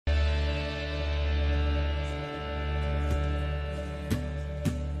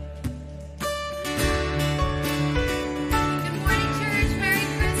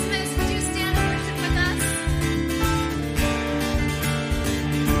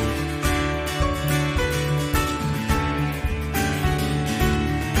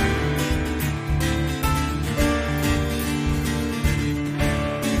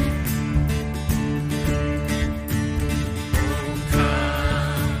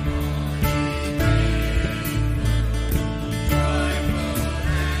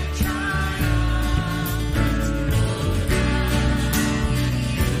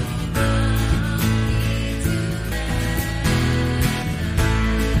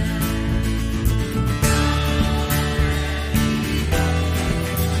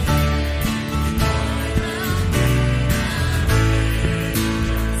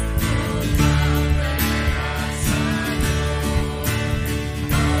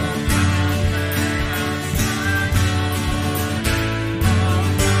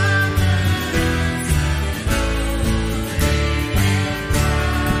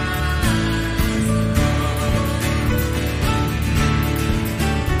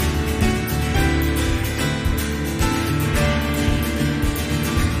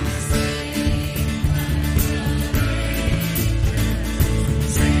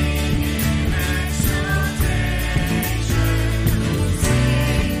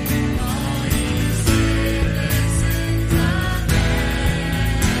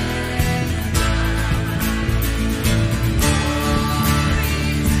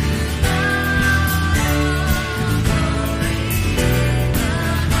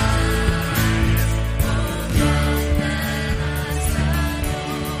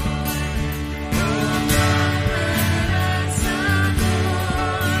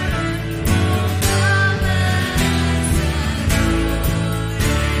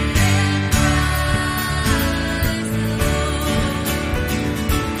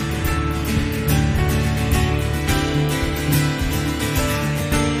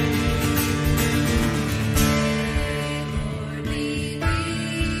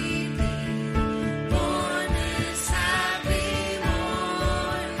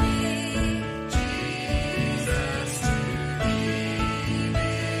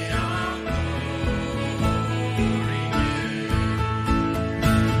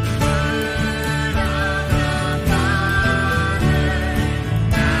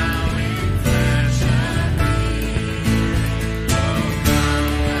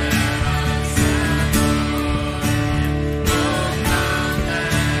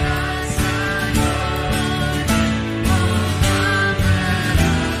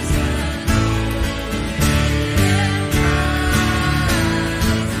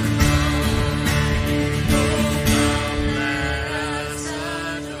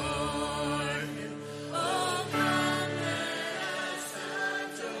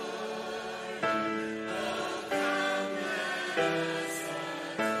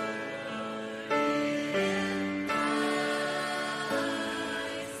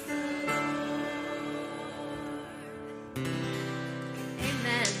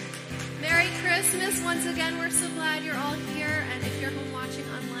once again, we're so glad you're all here, and if you're home watching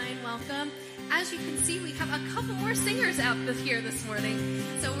online, welcome. As you can see, we have a couple more singers out here this morning,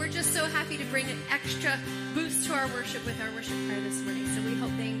 so we're just so happy to bring an extra boost to our worship with our worship prayer this morning, so we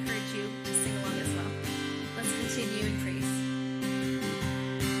hope they encourage you to sing along as well. Let's continue in praise.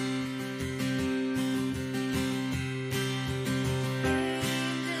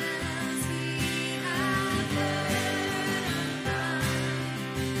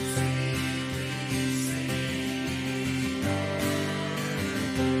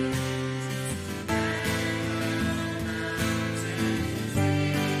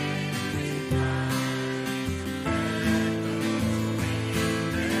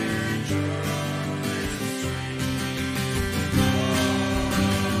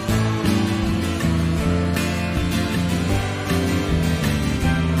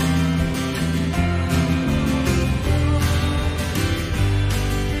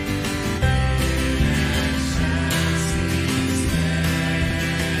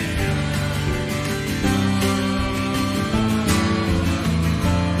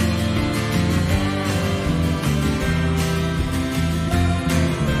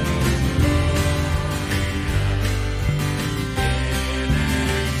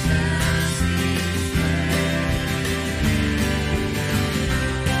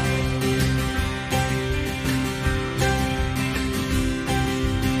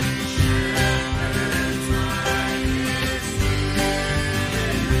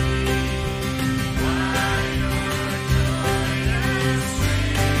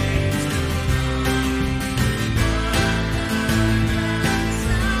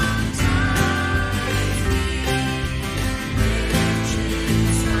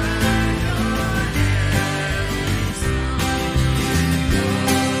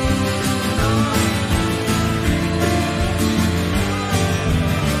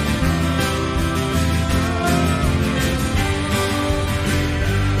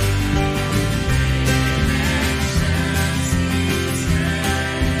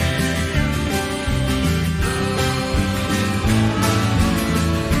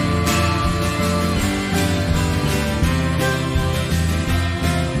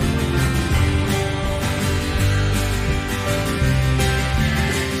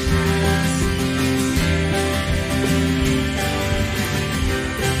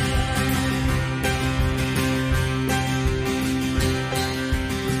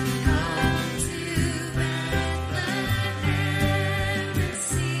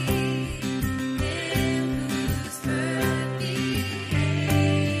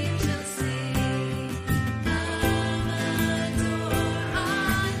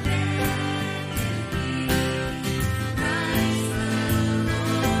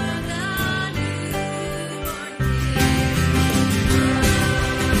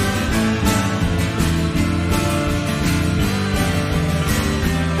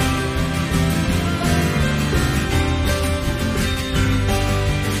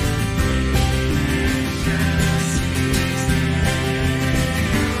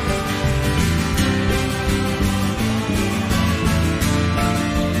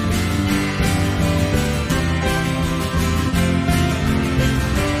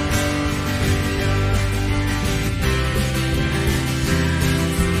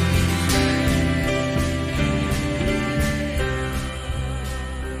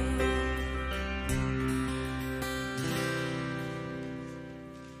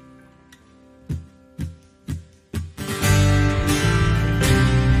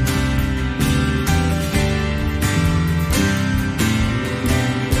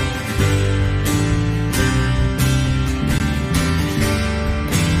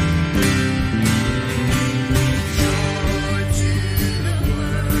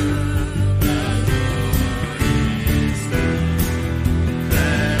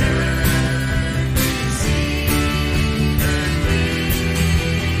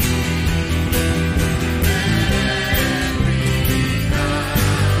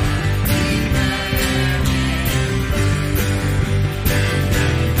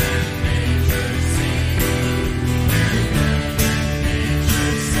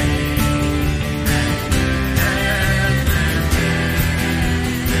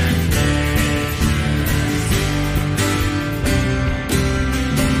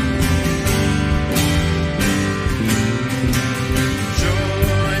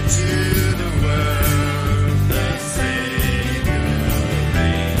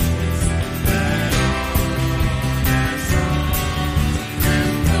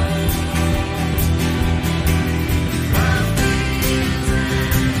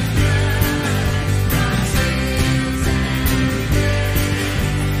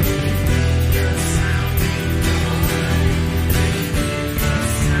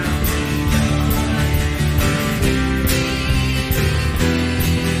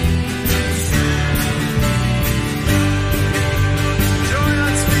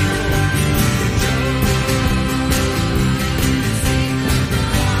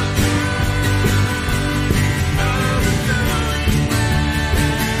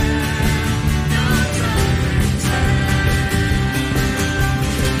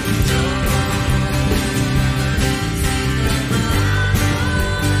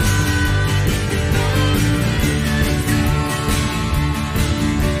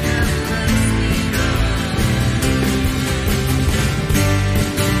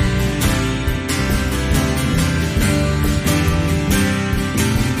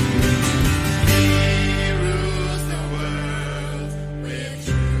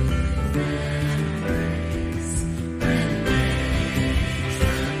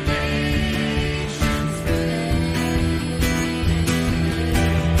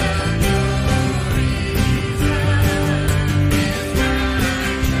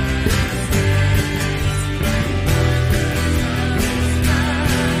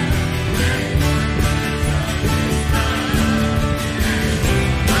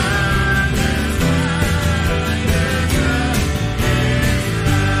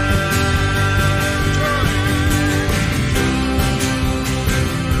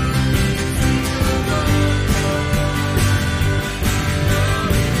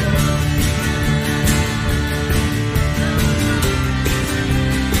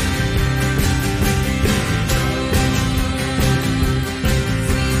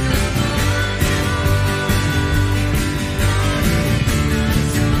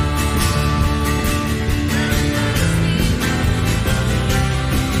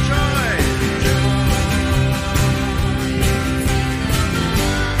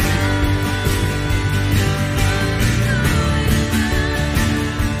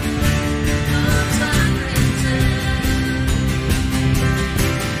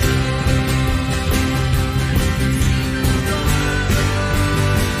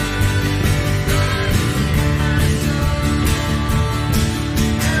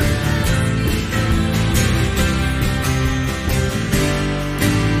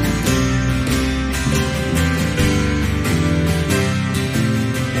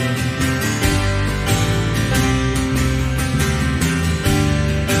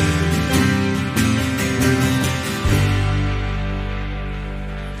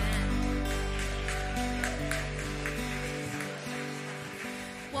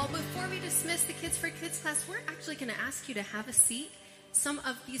 Well, before we dismiss the Kids for Kids class, we're actually going to ask you to have a seat. Some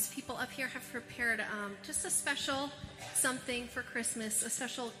of these people up here have prepared just a special something for Christmas, a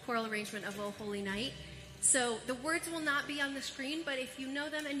special choral arrangement of O Holy Night. So the words will not be on the screen, but if you know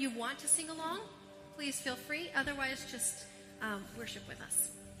them and you want to sing along, please feel free. Otherwise, just worship with us.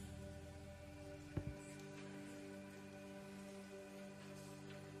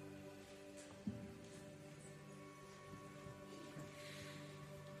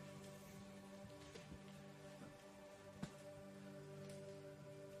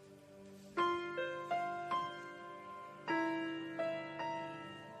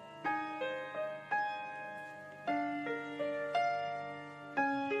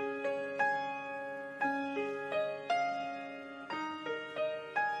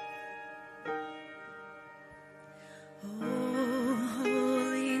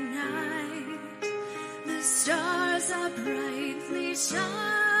 Brightly shining,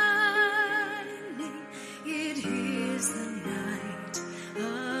 it is the night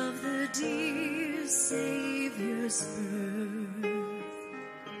of the dear Savior's birth.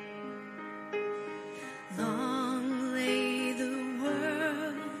 Long lay the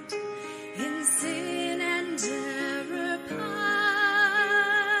world in sin and error pining,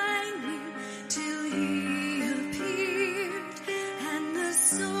 till he appeared and the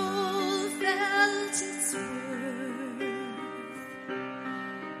soul felt its worth.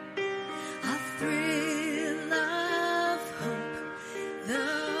 Thrill of hope, the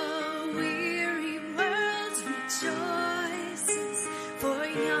weary world rejoices, for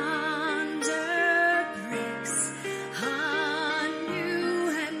yonder breaks a new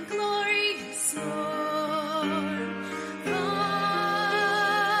and glorious morn. Fall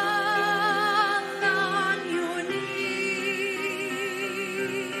on your knees,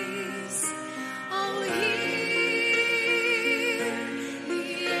 oh, hear the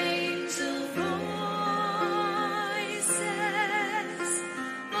angel voices,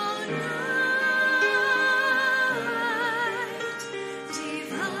 oh, night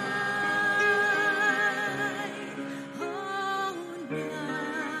divine, oh, night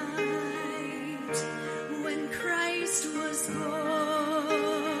when Christ was born,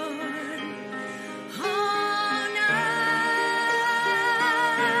 oh, night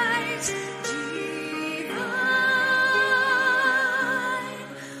divine,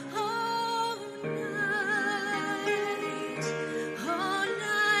 oh,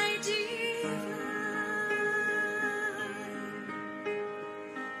 night divine.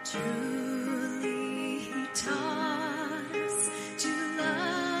 Truly he taught us to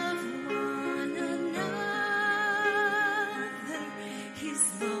love one another. His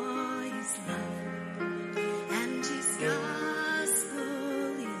law is love, and his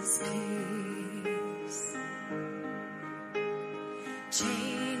gospel is peace.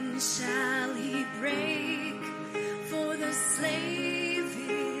 Chains shall he break, for the slave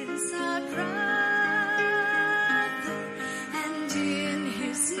is our brother, and in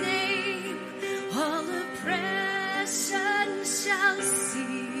his name all oppression shall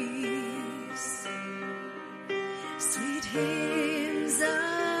cease. Sweet hymns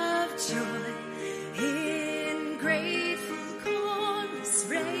of joy in grateful chorus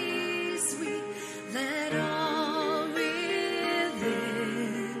raise we, let all within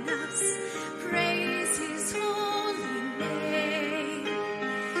us praise his holy name.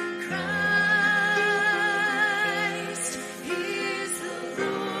 Christ is the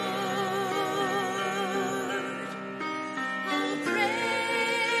Lord. Oh,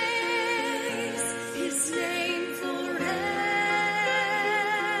 praise his name forever.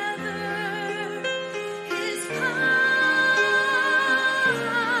 His power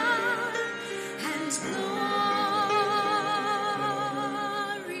and glory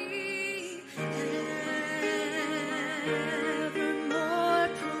evermore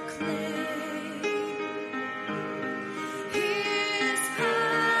proclaim. His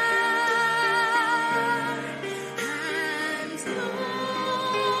power and glory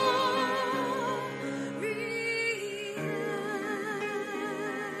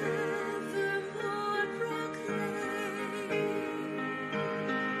evermore proclaim.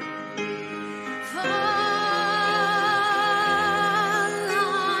 Fall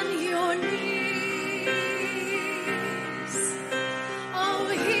on your knees, oh,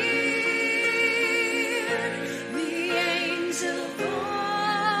 hear the angel voices,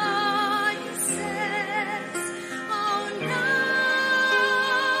 oh,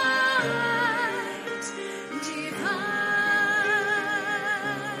 night divine,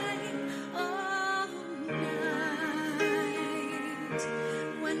 oh, night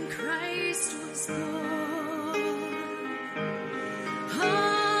when Christ was born,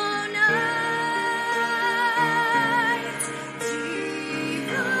 oh,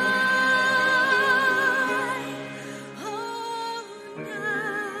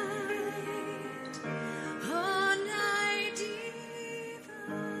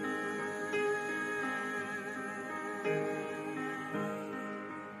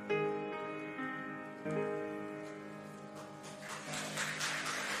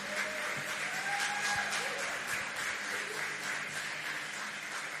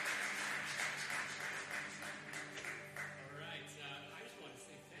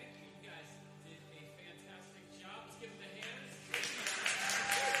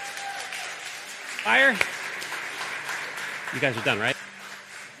 Fire. You guys are done, right?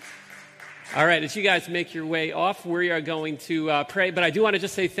 All right, as you guys make your way off, we are going to pray. But I do want to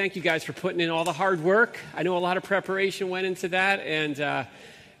just say thank you guys for putting in all the hard work. I know a lot of preparation went into that, and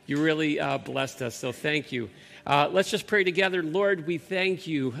you really blessed us. So thank you. Let's just pray together. Lord, we thank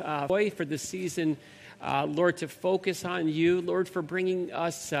you for this season. Lord, to focus on you. Lord, for bringing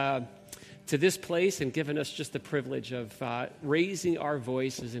us to this place and giving us just the privilege of raising our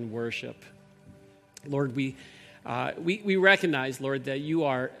voices in worship. Lord, we recognize, Lord, that you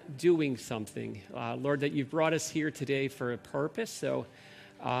are doing something. Lord, that you've brought us here today for a purpose. So,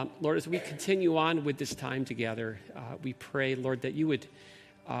 Lord, as we continue on with this time together, we pray, Lord, that you would,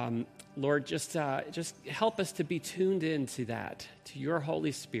 Lord, just help us to be tuned into that, to your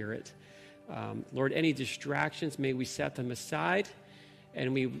Holy Spirit. Lord, any distractions, may we set them aside,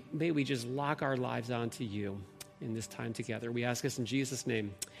 and may we just lock our lives onto you in this time together. We ask this in Jesus'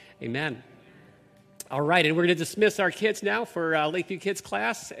 name. Amen. All right, and we're going to dismiss our kids now for Lakeview Kids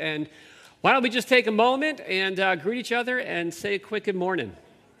class. And why don't we just take a moment and greet each other and say a quick good morning.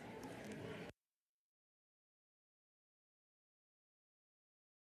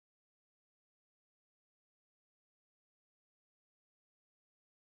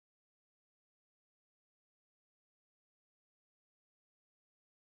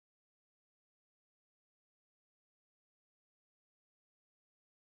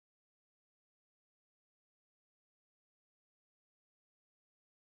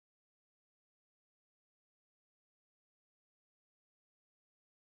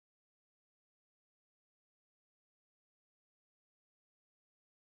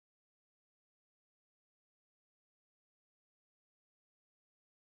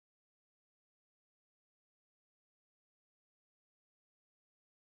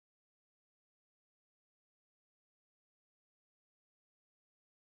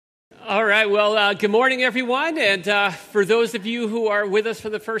 All right, well, good morning, everyone. And for those of you who are with us for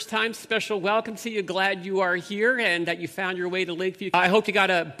the first time, special welcome to you. Glad you are here and that you found your way to Lakeview. I hope you got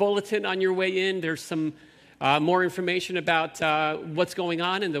a bulletin on your way in. There's some more information about what's going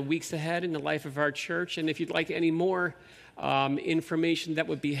on in the weeks ahead in the life of our church. And if you'd like any more information that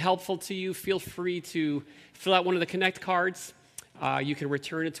would be helpful to you, feel free to fill out one of the Connect cards. You can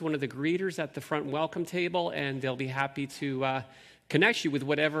return it to one of the greeters at the front welcome table, and they'll be happy to connect you with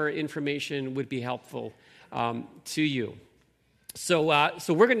whatever information would be helpful to you. So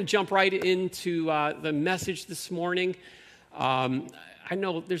we're going to jump right into the message this morning. I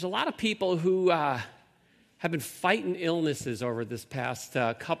know there's a lot of people who have been fighting illnesses over this past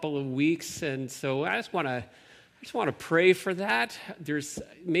couple of weeks, and so I just want to pray for that. There's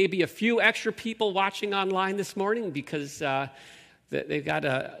maybe a few extra people watching online this morning because they've got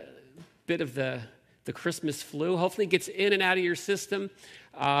a bit of the Christmas flu. Hopefully it gets in and out of your system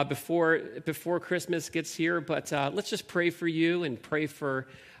before Christmas gets here. But let's just pray for you and pray for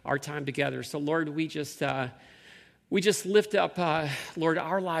our time together. So, Lord, we just lift up, Lord,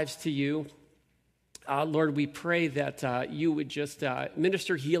 our lives to you. Lord, we pray that you would just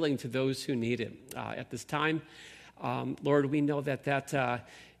minister healing to those who need it at this time. Lord, we know that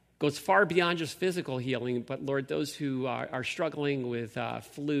goes far beyond just physical healing, but, Lord, those who are struggling with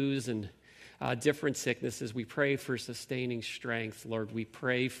flus and different sicknesses, we pray for sustaining strength. Lord, we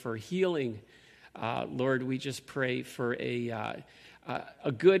pray for healing. Lord, we just pray for a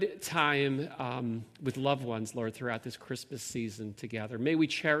good time with loved ones, Lord, throughout this Christmas season together. May we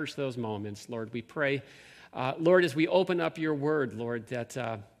cherish those moments, Lord. We pray, Lord, as we open up your word, Lord,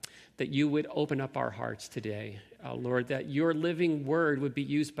 that you would open up our hearts today. Lord, that your living word would be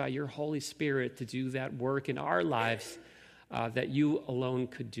used by your Holy Spirit to do that work in our lives that you alone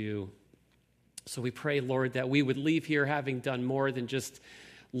could do. So we pray, Lord, that we would leave here having done more than just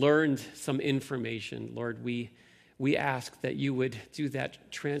learned some information. Lord, we ask that you would do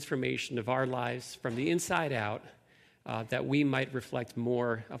that transformation of our lives from the inside out, that we might reflect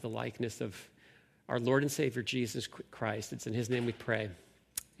more of the likeness of our Lord and Savior, Jesus Christ. It's in his name we pray.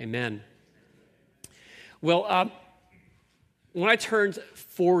 Amen. Well, when I turned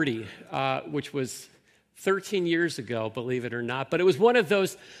 40, which was 13 years ago, believe it or not, but it was one of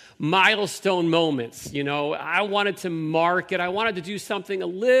those milestone moments. You know, I wanted to mark it. I wanted to do something a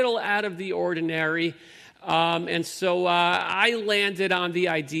little out of the ordinary. And so I landed on the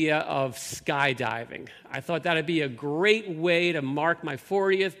idea of skydiving. I thought that would be a great way to mark my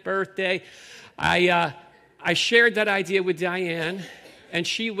 40th birthday. I shared that idea with Diane, and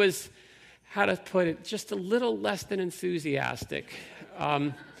she was, how to put it, just a little less than enthusiastic.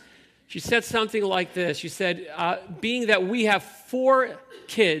 She said something like this. She said, being that we have 4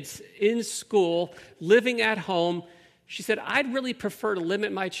 kids in school, living at home, She said, I'd really prefer to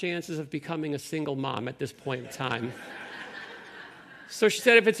limit my chances of becoming a single mom at this point in time. So she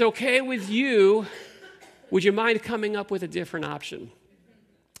said, if it's okay with you, would you mind coming up with a different option?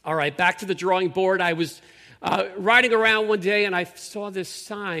 All right, back to the drawing board. I was riding around one day, and I saw this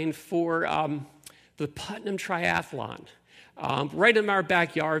sign for the Putnam Triathlon. Right in our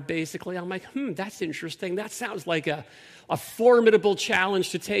backyard, basically. I'm like, that's interesting. That sounds like a formidable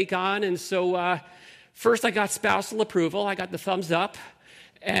challenge to take on. And so first I got spousal approval. I got the thumbs up.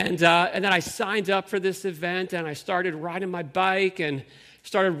 And then I signed up for this event, and I started riding my bike and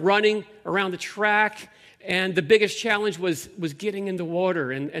started running around the track. And the biggest challenge was getting in the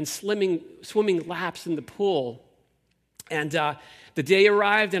water and swimming laps in the pool. And the day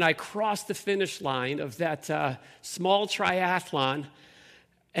arrived, and I crossed the finish line of that small triathlon,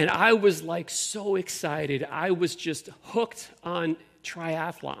 and I was like so excited. I was just hooked on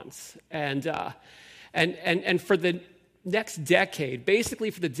triathlons, and for the next decade,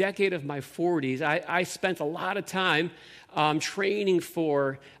 basically for the decade of my 40s, I spent a lot of time training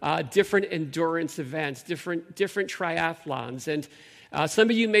for different endurance events, different triathlons, and some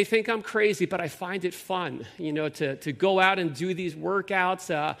of you may think I'm crazy, but I find it fun, to go out and do these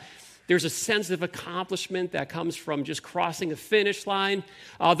workouts. There's a sense of accomplishment that comes from just crossing a finish line.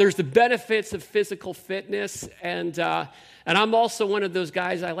 There's the benefits of physical fitness, and I'm also one of those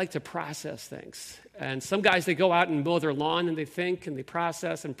guys, I like to process things. And some guys, they go out and mow their lawn, and they think, and they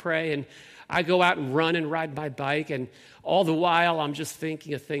process and pray, and I go out and run and ride my bike, and all the while, I'm just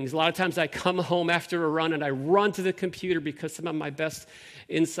thinking of things. A lot of times I come home after a run, and I run to the computer because some of my best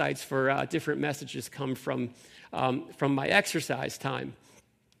insights for different messages come from my exercise time.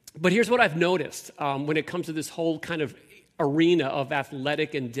 But here's what I've noticed when it comes to this whole kind of arena of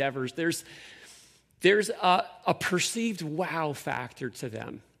athletic endeavors. There's a perceived wow factor to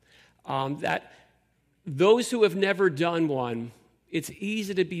them, that those who have never done one, it's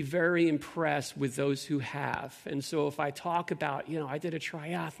easy to be very impressed with those who have. And so if I talk about, I did a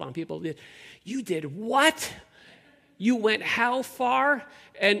triathlon, people did, you did what? You went how far?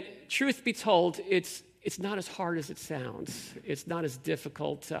 And truth be told, it's not as hard as it sounds. It's not as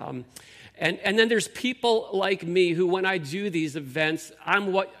difficult. And then there's people like me who, when I do these events,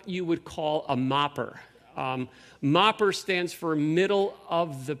 I'm what you would call a mopper. Mopper stands for middle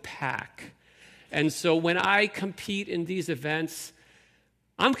of the pack. And so when I compete in these events,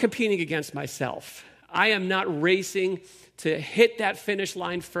 I'm competing against myself. I am not racing to hit that finish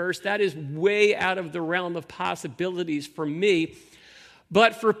line first. That is way out of the realm of possibilities for me.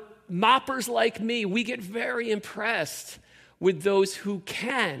 But for moppers like me, we get very impressed with those who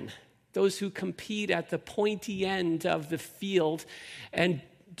can, those who compete at the pointy end of the field and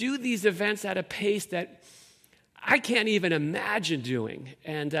do these events at a pace that I can't even imagine doing,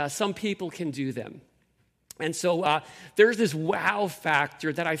 and some people can do them. And so there's this wow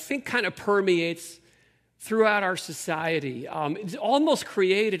factor that I think kind of permeates throughout our society. It's almost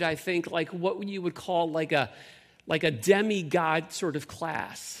created, I think, like what you would call like a demigod sort of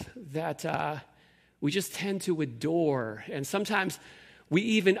class that we just tend to adore. And sometimes we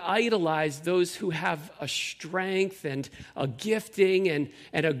even idolize those who have a strength and a gifting and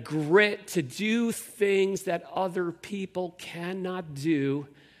a grit to do things that other people cannot do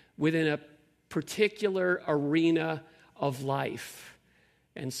within a particular arena of life.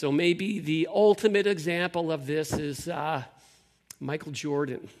 And so maybe the ultimate example of this is Michael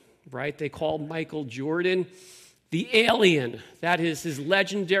Jordan, right? They call Michael Jordan the alien. That is his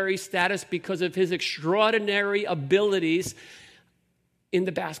legendary status because of his extraordinary abilities in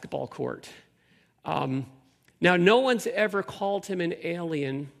the basketball court. Now, no one's ever called him an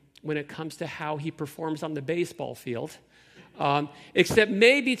alien when it comes to how he performs on the baseball field, except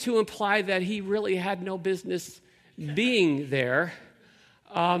maybe to imply that he really had no business being there.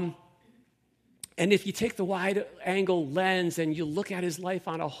 And if you take the wide-angle lens and you look at his life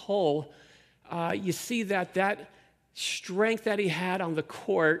on a whole, you see that strength that he had on the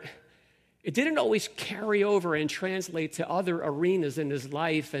court, it didn't always carry over and translate to other arenas in his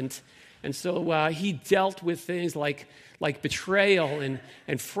life. And so he dealt with things like betrayal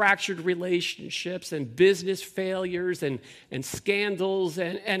and fractured relationships and business failures and scandals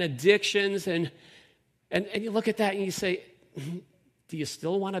and addictions. And you look at that and you say, do you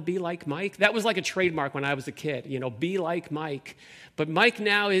still want to be like Mike? That was like a trademark when I was a kid, be like Mike. But Mike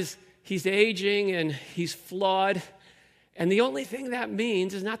now he's aging and he's flawed. And the only thing that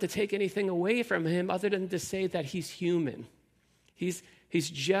means is not to take anything away from him other than to say that he's human. He's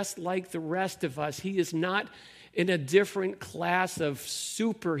just like the rest of us. He is not in a different class of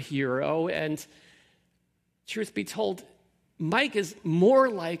superhero. And truth be told, Mike is more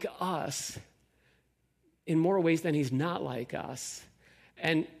like us in more ways than he's not like us.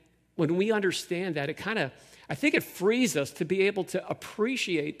 And when we understand that, I think it frees us to be able to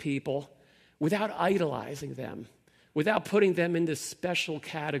appreciate people without idolizing them, without putting them in this special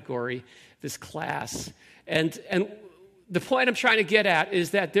category, this class. And the point I'm trying to get at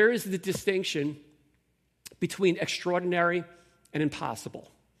is that there is the distinction between extraordinary and impossible.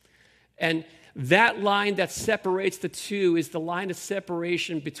 And that line that separates the two is the line of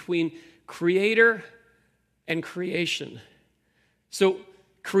separation between creator and creation. So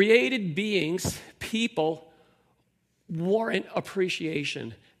created beings, people, warrant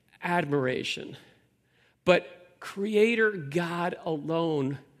appreciation, admiration. But Creator God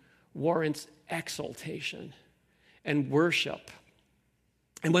alone warrants exaltation and worship.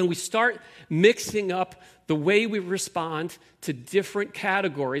 And when we start mixing up the way we respond to different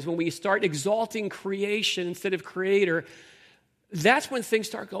categories, when we start exalting creation instead of creator, that's when things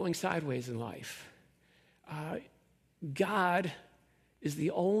start going sideways in life. God is the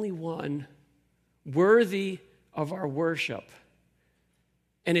only one worthy of our worship.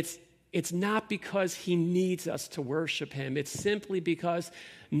 And it's not because he needs us to worship him. It's simply because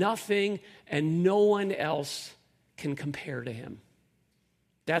nothing and no one else can compare to him.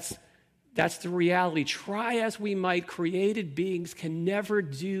 That's the reality. Try as we might, created beings can never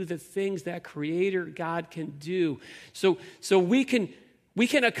do the things that Creator God can do. So we can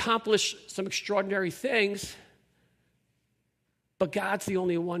accomplish some extraordinary things, but God's the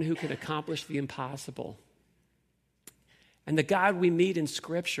only one who can accomplish the impossible. And the God we meet in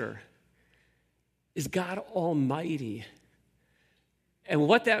Scripture is God Almighty. And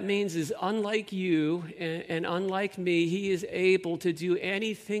what that means is, unlike you and unlike me, he is able to do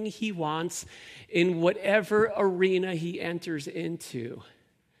anything he wants in whatever arena he enters into.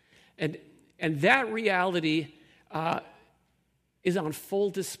 And that reality is on full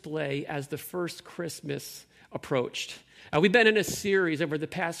display as the first Christmas approached. We've been in a series over the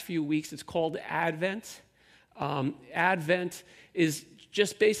past few weeks. It's called Advent. Advent is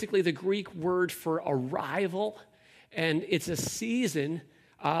just basically the Greek word for arrival. And it's a season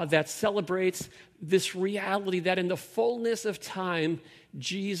that celebrates this reality that in the fullness of time,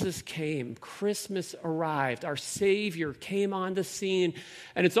 Jesus came. Christmas arrived. Our Savior came on the scene.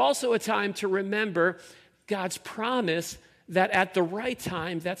 And it's also a time to remember God's promise that at the right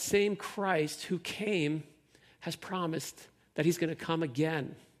time, that same Christ who came has promised that he's going to come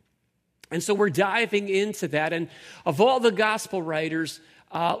again. And so we're diving into that. And of all the gospel writers,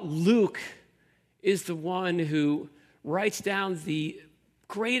 Luke is the one who writes down the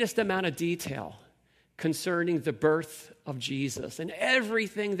greatest amount of detail concerning the birth of Jesus and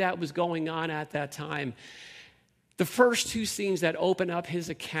everything that was going on at that time. The first two scenes that open up his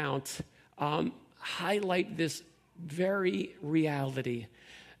account highlight this very reality,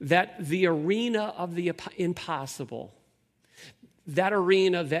 that the arena of the impossible, that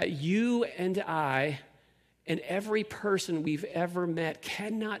arena that you and I and every person we've ever met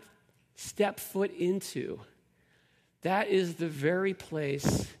cannot step foot into, that is the very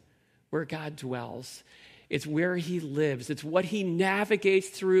place where God dwells. It's where he lives. It's what he navigates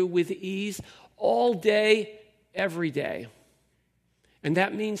through with ease all day, every day. And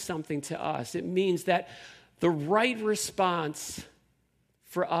that means something to us. It means that the right response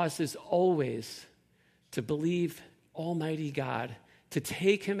for us is always to believe Almighty God, to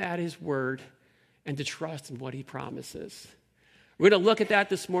take him at his word, and to trust in what he promises. We're going to look at that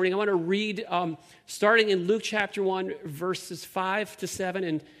this morning. I want to read, starting in Luke chapter 1, verses 5 to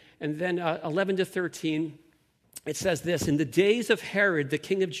 7, and then 11 to 13. It says this: In the days of Herod, the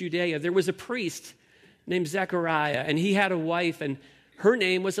king of Judea, there was a priest named Zechariah, and he had a wife, and her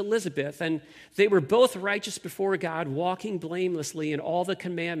name was Elizabeth. And they were both righteous before God, walking blamelessly in all the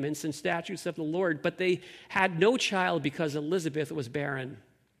commandments and statutes of the Lord. But they had no child because Elizabeth was barren,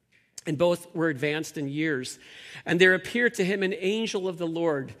 and both were advanced in years. And there appeared to him an angel of the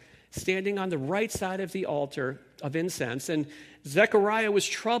Lord standing on the right side of the altar of incense. And Zechariah was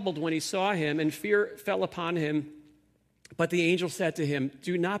troubled when he saw him, and fear fell upon him. But the angel said to him,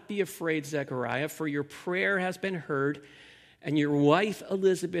 "Do not be afraid, Zechariah, for your prayer has been heard, and your wife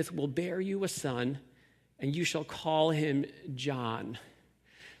Elizabeth will bear you a son, and you shall call him John."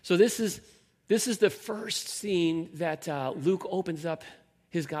 So this is the first scene that Luke opens up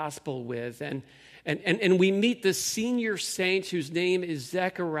his gospel with. And we meet the senior saint whose name is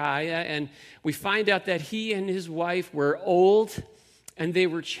Zechariah, and we find out that he and his wife were old and they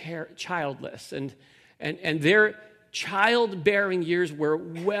were childless. And their childbearing years were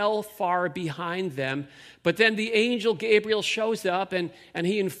well far behind them. But then the angel Gabriel shows up and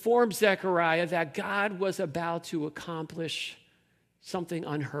he informs Zechariah that God was about to accomplish something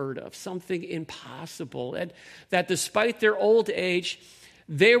unheard of, something impossible, and that despite their old age,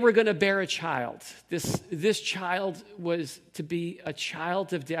 they were going to bear a child. This child was to be a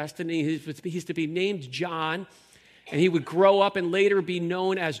child of destiny. He's to be named John, and he would grow up and later be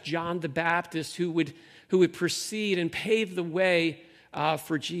known as John the Baptist, who would proceed and pave the way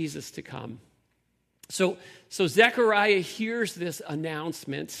for Jesus to come. So Zechariah hears this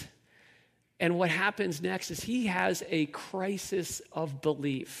announcement, and what happens next is he has a crisis of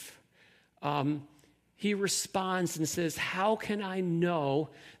belief. He responds and says, "How can I know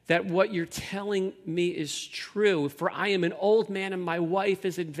that what you're telling me is true? For I am an old man and my wife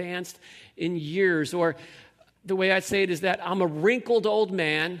is advanced in years." Or the way I'd say it is that I'm a wrinkled old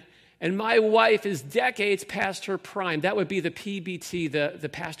man and my wife is decades past her prime. That would be the PBT, the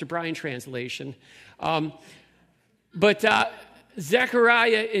Pastor Brian translation. But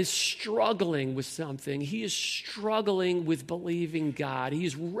Zechariah is struggling with something. He is struggling with believing God.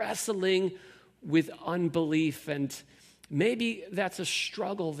 He's wrestling with unbelief, and maybe that's a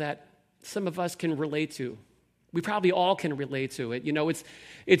struggle that some of us can relate to. We probably all can relate to it. You know,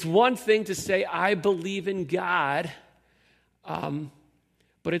 it's one thing to say, I believe in God,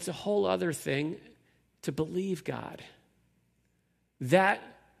 but it's a whole other thing to believe God. That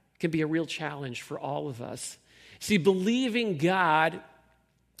can be a real challenge for all of us. See, believing God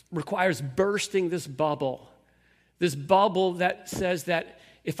requires bursting this bubble that says that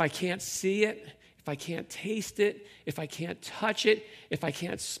if I can't see it, if I can't taste it, if I can't touch it, if I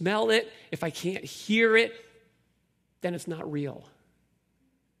can't smell it, if I can't hear it, then it's not real.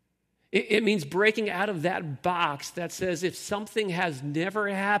 It means breaking out of that box that says if something has never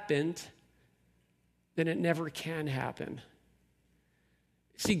happened, then it never can happen.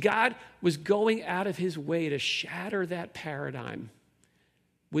 See, God was going out of his way to shatter that paradigm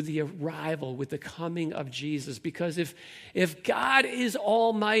with the arrival, with the coming of Jesus. Because if God is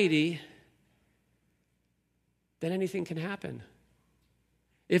almighty, then anything can happen.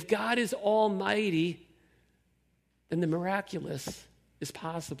 If God is almighty, then the miraculous is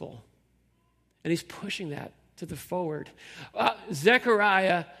possible. And he's pushing that to the forward.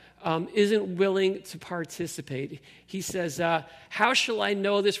 Zechariah isn't willing to participate. He says, "How shall I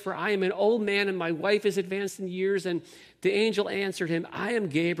know this? For I am an old man and my wife is advanced in years." And the angel answered him, "I am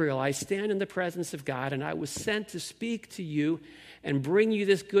Gabriel. I stand in the presence of God, and I was sent to speak to you and bring you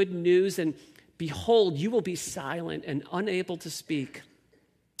this good news. And behold, you will be silent and unable to speak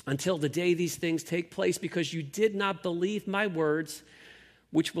until the day these things take place, because you did not believe my words,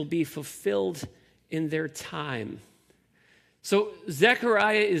 which will be fulfilled in their time." So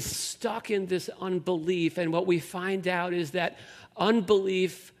Zechariah is stuck in this unbelief, and what we find out is that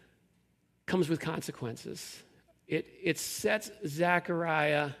unbelief comes with consequences. It sets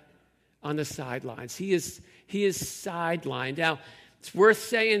Zechariah on the sidelines. He is sidelined. Now, it's worth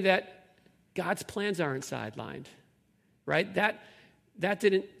saying that God's plans aren't sidelined, right? That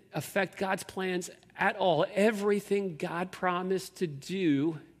didn't affect God's plans at all. Everything God promised to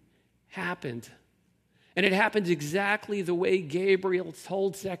do happened. And it happened exactly the way Gabriel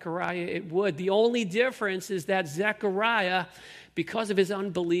told Zechariah it would. The only difference is that Zechariah, because of his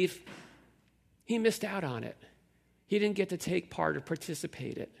unbelief, he missed out on it. He didn't get to take part or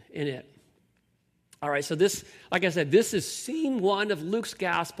participate in it. All right, so this, like I said, this is scene 1 of Luke's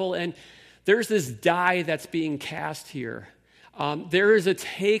gospel, and there's this die that's being cast here. There is a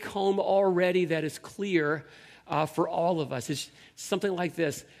take-home already that is clear for all of us. It's something like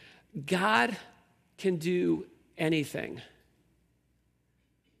this: God can do anything.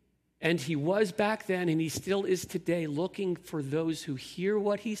 And he was back then, and he still is today, looking for those who hear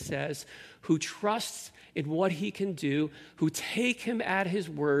what he says, who trust in what he can do, who take him at his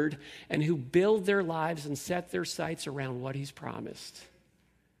word, and who build their lives and set their sights around what he's promised.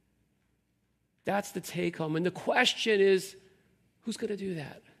 That's the take home. And the question is, who's going to do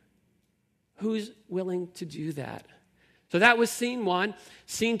that? Who's willing to do that? So that was scene 1.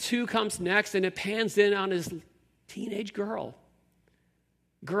 Scene 2 comes next, and it pans in on his teenage girl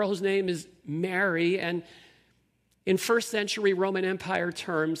whose name is Mary. And in first century Roman Empire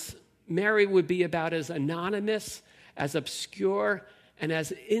terms, Mary would be about as anonymous, as obscure, and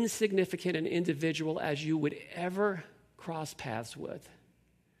as insignificant an individual as you would ever cross paths with.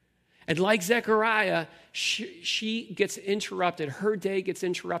 And like Zechariah, she gets interrupted. Her day gets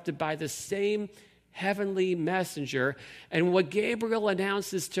interrupted by the same heavenly messenger. And what Gabriel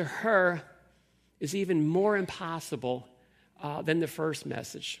announces to her is even more impossible than the first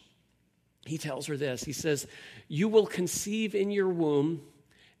message. He tells her this. He says, "You will conceive in your womb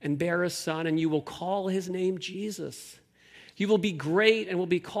and bear a son, and you will call his name Jesus. He will be great and will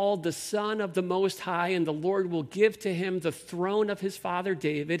be called the Son of the Most High, and the Lord will give to him the throne of his father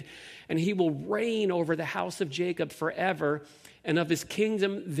David, and he will reign over the house of Jacob forever, and of his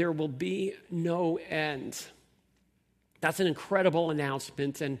kingdom there will be no end. That's an incredible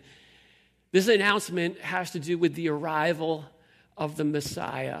announcement, and this announcement has to do with the arrival of the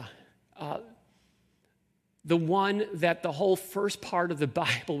Messiah, the one that the whole first part of the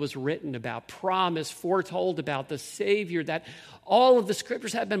Bible was written about, promised, foretold about, the Savior that all of the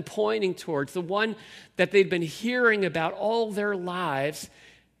scriptures have been pointing towards, the one that they'd been hearing about all their lives.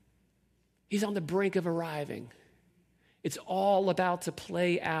 He's on the brink of arriving. It's all about to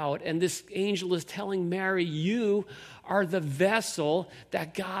play out. And this angel is telling Mary, you are the vessel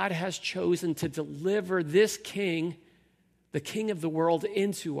that God has chosen to deliver this king, the king of the world,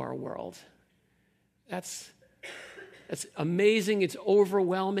 into our world. That's amazing. It's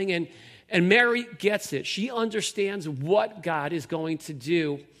overwhelming. And Mary gets it. She understands what God is going to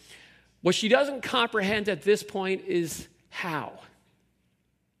do. What she doesn't comprehend at this point is how.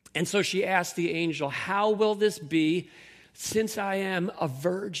 And so she asks the angel, how will this be since I am a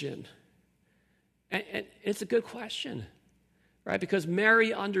virgin? And it's a good question, right? Because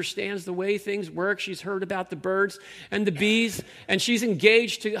Mary understands the way things work. She's heard about the birds and the bees, and she's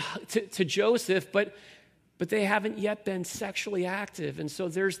engaged to Joseph, but they haven't yet been sexually active. And so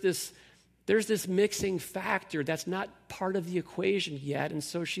there's this mixing factor that's not part of the equation yet. And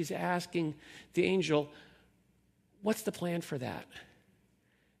so she's asking the angel, what's the plan for that?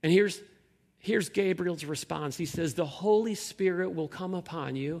 And here's Gabriel's response. He says, the Holy Spirit will come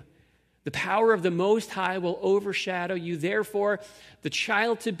upon you. The power of the Most High will overshadow you. Therefore, the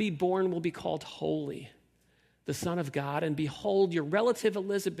child to be born will be called Holy, the Son of God. And behold, your relative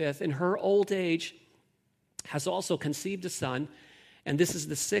Elizabeth, in her old age, has also conceived a son. And this is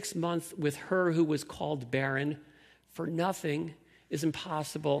the 6th month with her who was called barren, for nothing is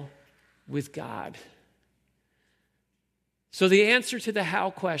impossible with God. So the answer to the how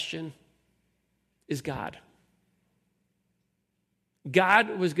question is God.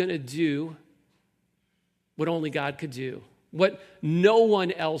 God was going to do what only God could do, what no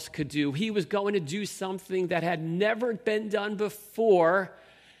one else could do. He was going to do something that had never been done before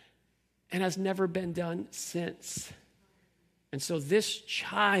and has never been done since. And so this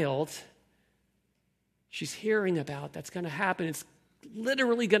child she's hearing about that's going to happen, it's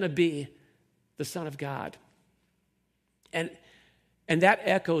literally going to be the Son of God. And that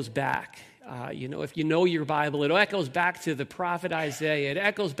echoes back. If you know your Bible, it echoes back to the prophet Isaiah. It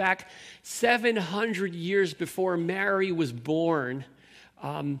echoes back 700 years before Mary was born.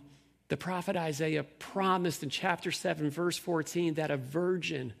 The prophet Isaiah promised in chapter 7, verse 14, that a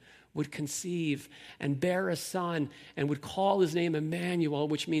virgin would conceive and bear a son and would call his name Emmanuel,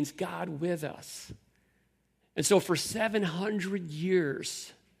 which means God with us. And so for 700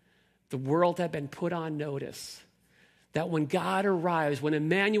 years, the world had been put on notice that when God arrives, when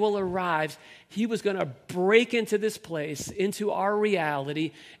Emmanuel arrives, he was going to break into this place, into our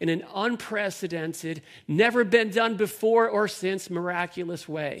reality, in an unprecedented, never been done before or since miraculous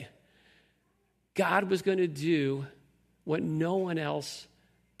way. God was going to do what no one else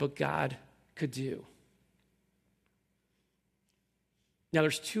but God could do. Now,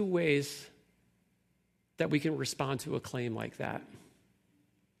 there's two ways that we can respond to a claim like that.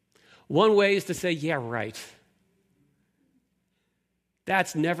 One way is to say, yeah, right.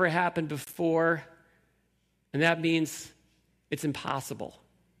 That's never happened before, and that means it's impossible.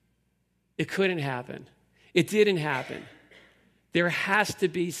 It couldn't happen. It didn't happen. There has to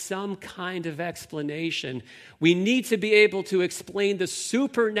be some kind of explanation. We need to be able to explain the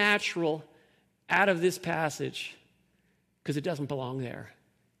supernatural out of this passage because it doesn't belong there.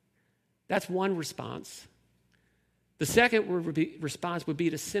 That's one response. The second response would be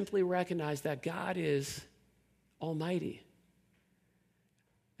to simply recognize that God is almighty.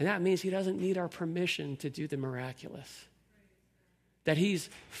 And that means he doesn't need our permission to do the miraculous. That he's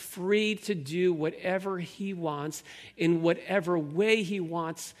free to do whatever he wants, in whatever way he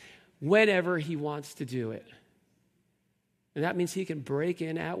wants, whenever he wants to do it. And that means he can break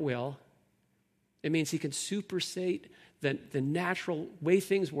in at will. It means he can supersede the natural way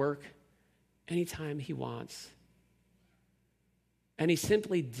things work anytime he wants. And he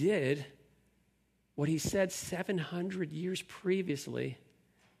simply did what he said 700 years previously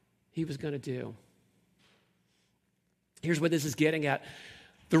he was going to do. Here's what this is getting at.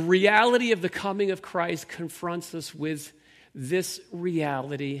 The reality of the coming of Christ confronts us with this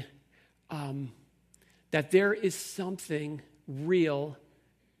reality that there is something real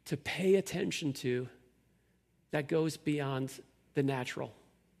to pay attention to that goes beyond the natural.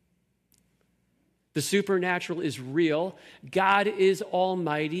 The supernatural is real. God is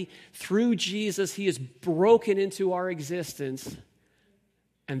almighty. Through Jesus, he is broken into our existence.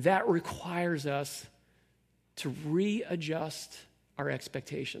 And that requires us to readjust our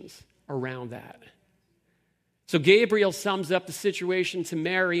expectations around that. So Gabriel sums up the situation to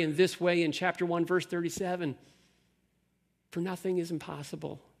Mary in this way in chapter 1, verse 37. For nothing is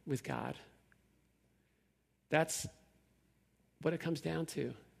impossible with God. That's what it comes down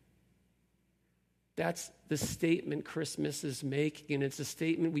to. That's the statement Christmas is making, and it's a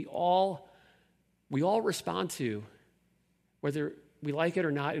statement we all respond to, whether we like it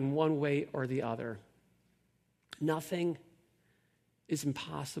or not, in one way or the other. Nothing is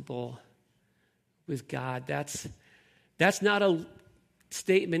impossible with God. That's not a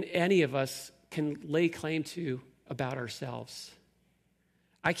statement any of us can lay claim to about ourselves.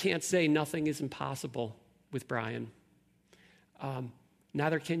 I can't say nothing is impossible with Brian.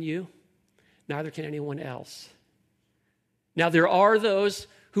 Neither can you. Neither can anyone else. Now, there are those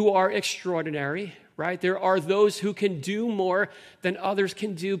who are extraordinary, right? There are those who can do more than others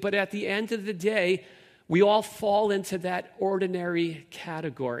can do, but at the end of the day, we all fall into that ordinary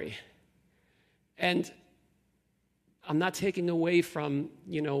category. And I'm not taking away from,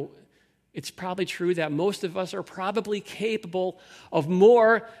 it's probably true that most of us are probably capable of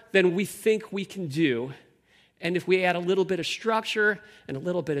more than we think we can do. And if we add a little bit of structure and a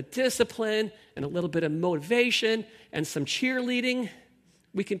little bit of discipline and a little bit of motivation and some cheerleading,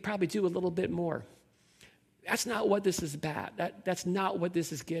 we can probably do a little bit more. That's not what this is about. That's not what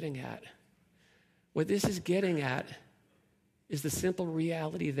this is getting at. What this is getting at is the simple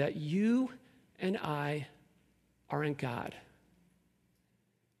reality that you and I are in God.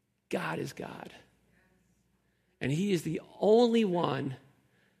 God is God. And he is the only one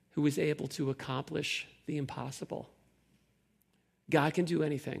who is able to accomplish the impossible. God can do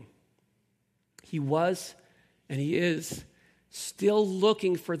anything. He was and he is still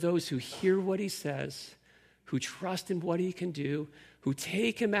looking for those who hear what he says, who trust in what he can do, who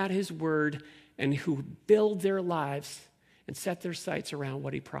take him at his word, and who build their lives and set their sights around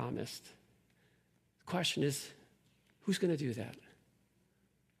what he promised. The question is, who's going to do that?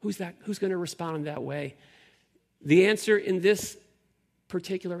 Who's going to respond in that way? The answer in this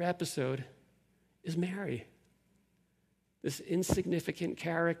particular episode is Mary, this insignificant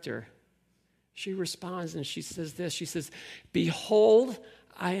character. She responds and she says this. She says, "Behold,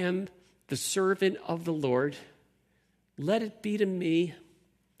 I am the servant of the Lord. Let it be to me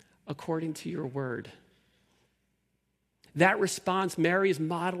according to your word." That response, Mary is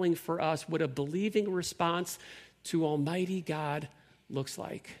modeling for us what a believing response to Almighty God looks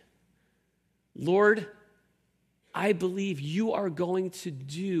like. Lord, I believe you are going to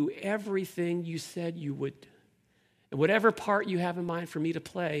do everything you said you would. And whatever part you have in mind for me to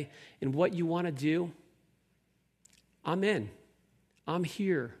play in what you want to do, I'm in. I'm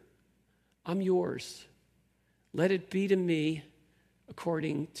here. I'm yours. Let it be to me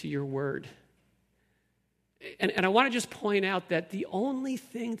according to your word. And I want to just point out that the only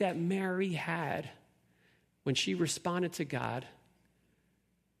thing that Mary had when she responded to God,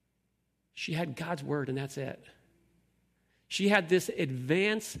 she had God's word, and that's it. She had this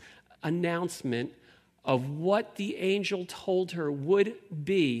advance announcement of what the angel told her would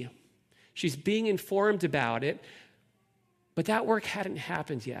be. She's being informed about it, but that work hadn't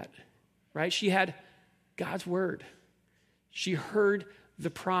happened yet, right? She had God's word. She heard the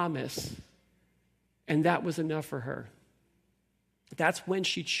promise, and that was enough for her. That's when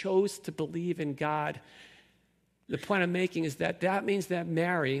she chose to believe in God. The point I'm making is that means that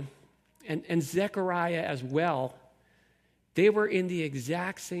Mary and Zechariah as well, they were in the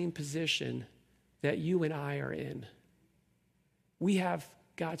exact same position that you and I are in. We have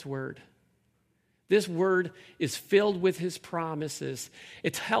God's word. This word is filled with his promises.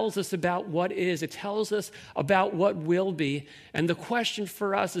 It tells us about what is. It tells us about what will be. And the question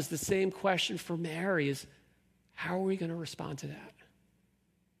for us is the same question for Mary is, how are we going to respond to that?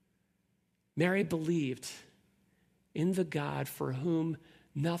 Mary believed in the God for whom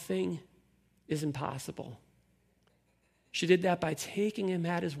nothing is impossible. She did that by taking him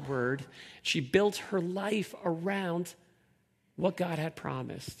at his word. She built her life around what God had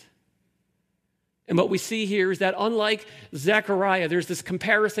promised. And what we see here is that unlike Zechariah, there's this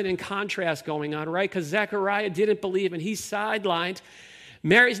comparison and contrast going on, right? Because Zechariah didn't believe and he's sidelined.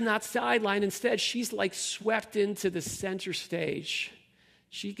 Mary's not sidelined. Instead, she's like swept into the center stage.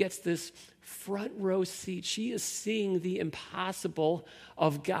 She gets this front row seat. She is seeing the impossible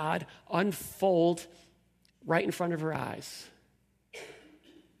of God unfold right in front of her eyes.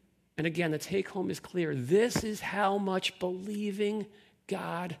 And again, the take home is clear. This is how much believing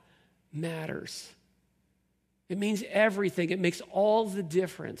God matters. It means everything. It makes all the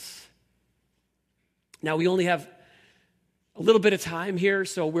difference. Now, we only have a little bit of time here,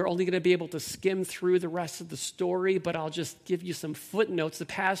 so we're only going to be able to skim through the rest of the story, but I'll just give you some footnotes. The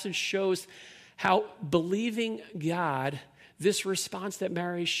passage shows how believing God, this response that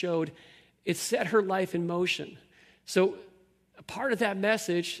Mary showed, it set her life in motion. So a part of that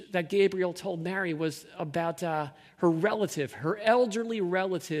message that Gabriel told Mary was about her relative, her elderly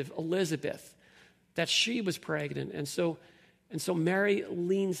relative, Elizabeth, that she was pregnant. And so Mary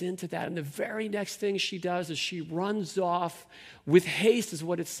leans into that. And the very next thing she does is she runs off with haste, is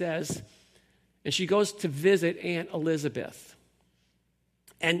what it says. And she goes to visit Aunt Elizabeth.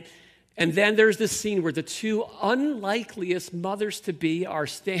 And then there's this scene where the two unlikeliest mothers-to-be are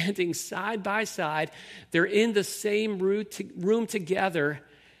standing side by side. They're in the same room together.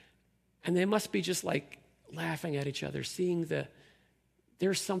 And they must be just like laughing at each other, seeing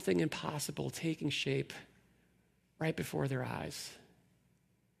there's something impossible taking shape right before their eyes.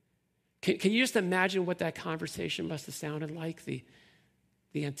 Can you just imagine what that conversation must have sounded like? The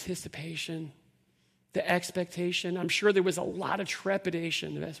anticipation, the expectation. I'm sure there was a lot of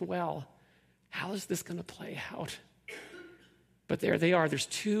trepidation as well. How is this going to play out? But there they are. There's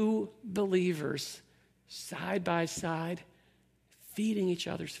two believers side by side, feeding each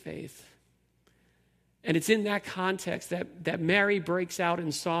other's faith. And it's in that context that Mary breaks out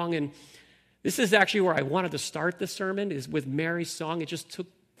in song. And this is actually where I wanted to start the sermon, is with Mary's song. It just took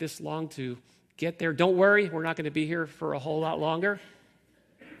this long to get there. Don't worry, we're not going to be here for a whole lot longer.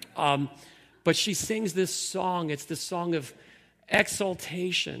 But she sings this song. It's the song of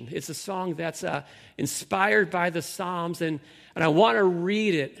exaltation. It's a song that's inspired by the Psalms. And I want to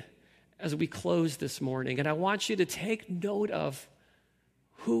read it as we close this morning. And I want you to take note of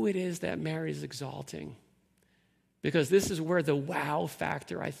who it is that Mary is exalting. Because this is where the wow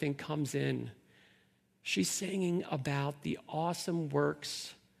factor, I think, comes in. She's singing about the awesome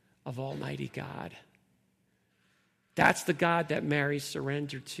works of Almighty God. That's the God that Mary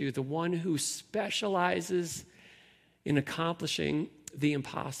surrendered to, the one who specializes in accomplishing the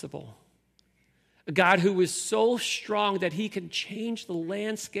impossible. A God who is so strong that he can change the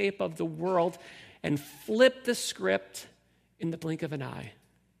landscape of the world and flip the script in the blink of an eye.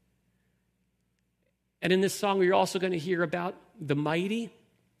 And in this song, we're also going to hear about the mighty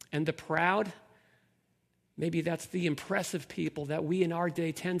and the proud. Maybe that's the impressive people that we in our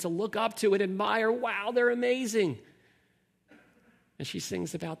day tend to look up to and admire. Wow, they're amazing. And she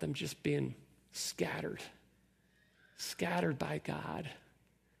sings about them just being scattered by God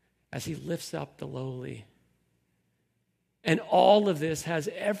as he lifts up the lowly. And all of this has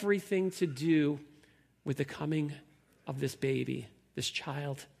everything to do with the coming of this baby, this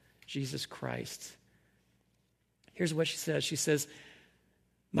child, Jesus Christ. Here's what she says. She says,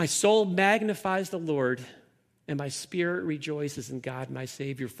 "My soul magnifies the Lord, and my spirit rejoices in God, my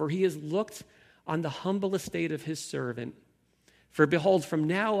Savior, for he has looked on the humble estate of his servant. For behold, from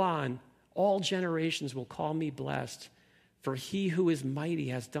now on, all generations will call me blessed, for he who is mighty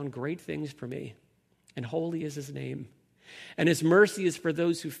has done great things for me, and holy is his name. And his mercy is for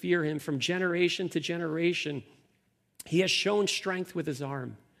those who fear him from generation to generation. He has shown strength with his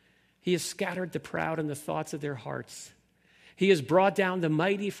arm. He has scattered the proud in the thoughts of their hearts. He has brought down the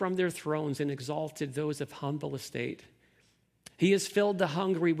mighty from their thrones and exalted those of humble estate. He has filled the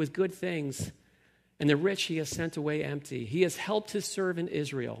hungry with good things, and the rich he has sent away empty. He has helped his servant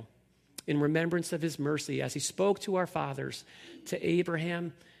Israel in remembrance of his mercy, as he spoke to our fathers, to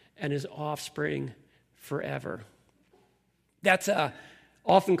Abraham and his offspring forever." That's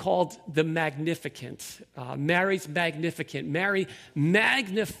often called the Magnificat. Mary's Magnificat. Mary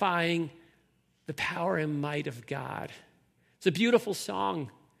magnifying the power and might of God. It's a beautiful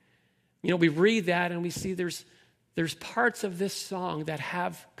song. You know, we read that and we see there's parts of this song that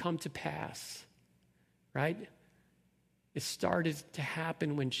have come to pass, right? It started to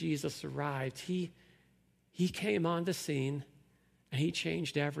happen when Jesus arrived. He came on the scene and he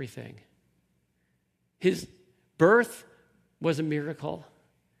changed everything. His birth was a miracle.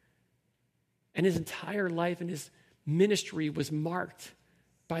 And his entire life and his ministry was marked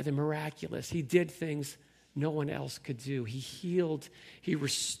by the miraculous. He did things no one else could do. He healed, he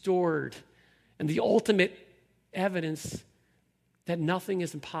restored. And the ultimate evidence that nothing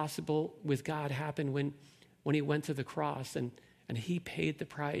is impossible with God happened when he went to the cross and he paid the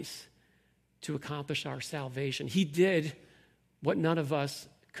price to accomplish our salvation. He did what none of us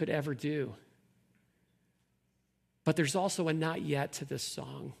could ever do. But there's also a not yet to this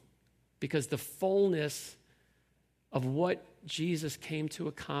song, because the fullness of what Jesus came to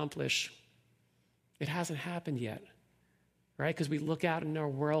accomplish, it hasn't happened yet, right? Because we look out in our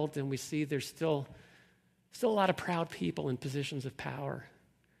world and we see there's still Still a lot of proud people in positions of power.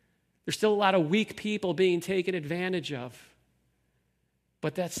 There's still a lot of weak people being taken advantage of.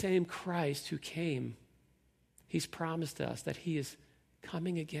 But that same Christ who came, he's promised us that he is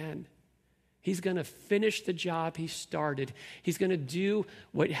coming again. He's going to finish the job he started. He's going to do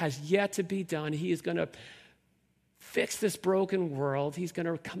what has yet to be done. He is going to fix this broken world. He's going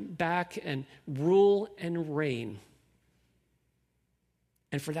to come back and rule and reign.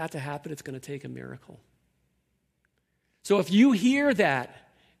 And for that to happen, it's going to take a miracle. So if you hear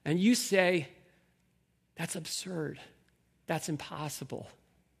that and you say, that's absurd, that's impossible,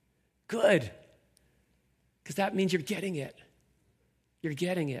 good, because that means you're getting it. You're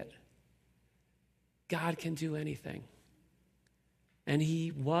getting it. God can do anything. And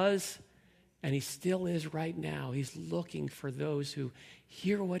he was, and he still is right now. He's looking for those who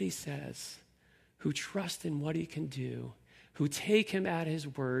hear what he says, who trust in what he can do, who take him at his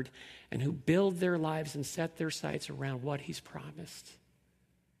word, and who build their lives and set their sights around what he's promised.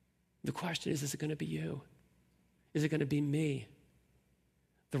 The question is it going to be you? Is it going to be me?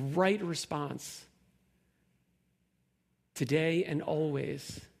 The right response today and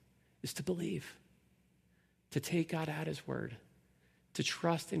always is to believe, to take God at his word, to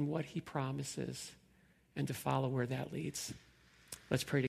trust in what he promises, and to follow where that leads. Let's pray together.